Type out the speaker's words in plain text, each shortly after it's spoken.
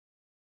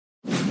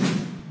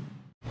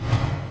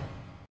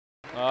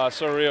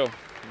Surreal.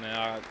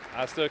 Man,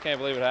 I still can't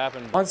believe it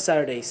happened. On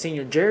Saturday,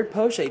 senior Jared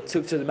Poche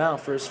took to the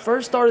mound for his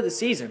first start of the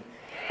season,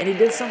 and he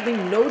did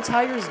something no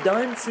Tigers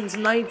done since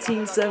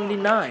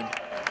 1979.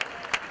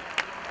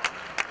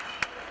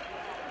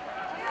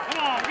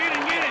 Come on, get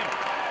him, get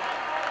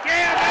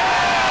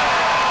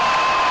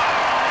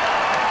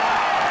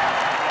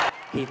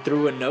him! He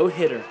threw a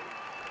no-hitter.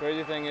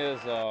 Crazy thing is,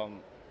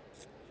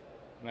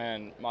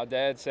 man, my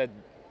dad said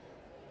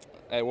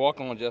at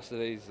walk-on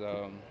yesterday, he's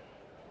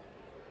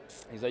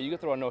like, you could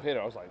throw a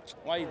no-hitter. I was like,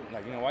 why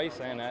are you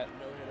saying that?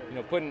 You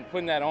know,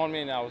 putting that on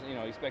me, and I was,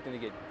 expecting to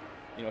get,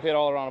 hit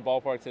all around the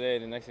ballpark today.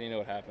 And the next thing you know,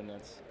 what happened.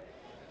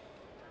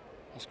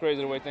 It's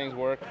crazy the way things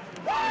work.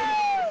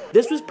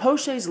 This was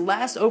Poche's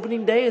last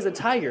opening day as a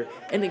Tiger,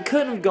 and it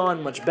couldn't have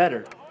gone much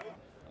better.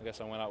 I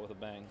guess I went out with a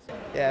bang.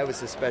 Yeah, it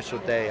was a special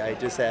day. I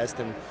just asked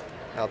him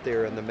out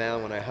there on the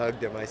mound when I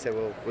hugged him. I said,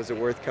 well, was it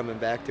worth coming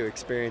back to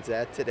experience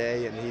that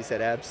today? And he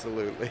said,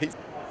 absolutely.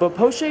 But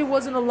Poche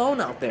wasn't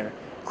alone out there.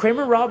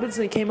 Kramer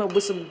Robinson came up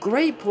with some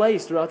great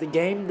plays throughout the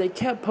game. They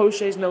kept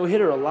Poche's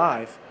no-hitter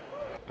alive.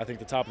 I think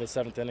the top of the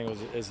seventh inning was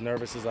as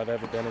nervous as I've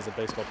ever been as a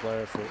baseball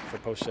player for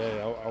Poche.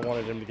 I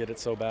wanted him to get it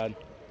so bad.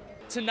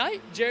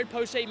 Tonight, Jared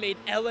Poche made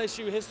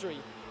LSU history.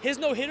 His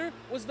no-hitter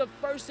was the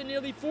first in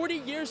nearly 40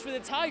 years for the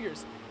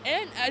Tigers.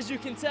 And as you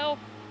can tell,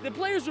 the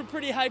players were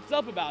pretty hyped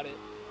up about it.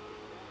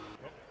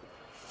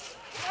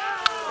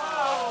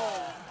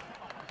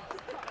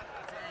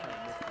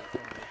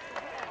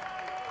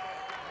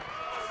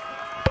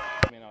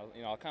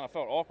 I kind of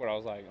felt awkward. I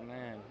was like,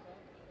 man,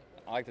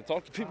 I like to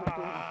talk to people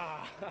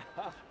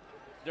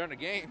during the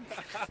game.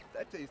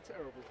 That tastes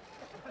terrible.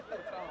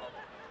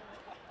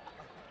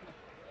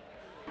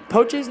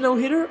 Poche's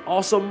no-hitter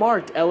also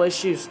marked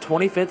LSU's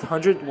 25th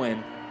 100th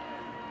win.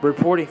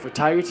 Reporting for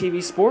Tiger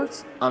TV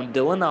Sports, I'm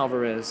Dylan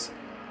Alvarez.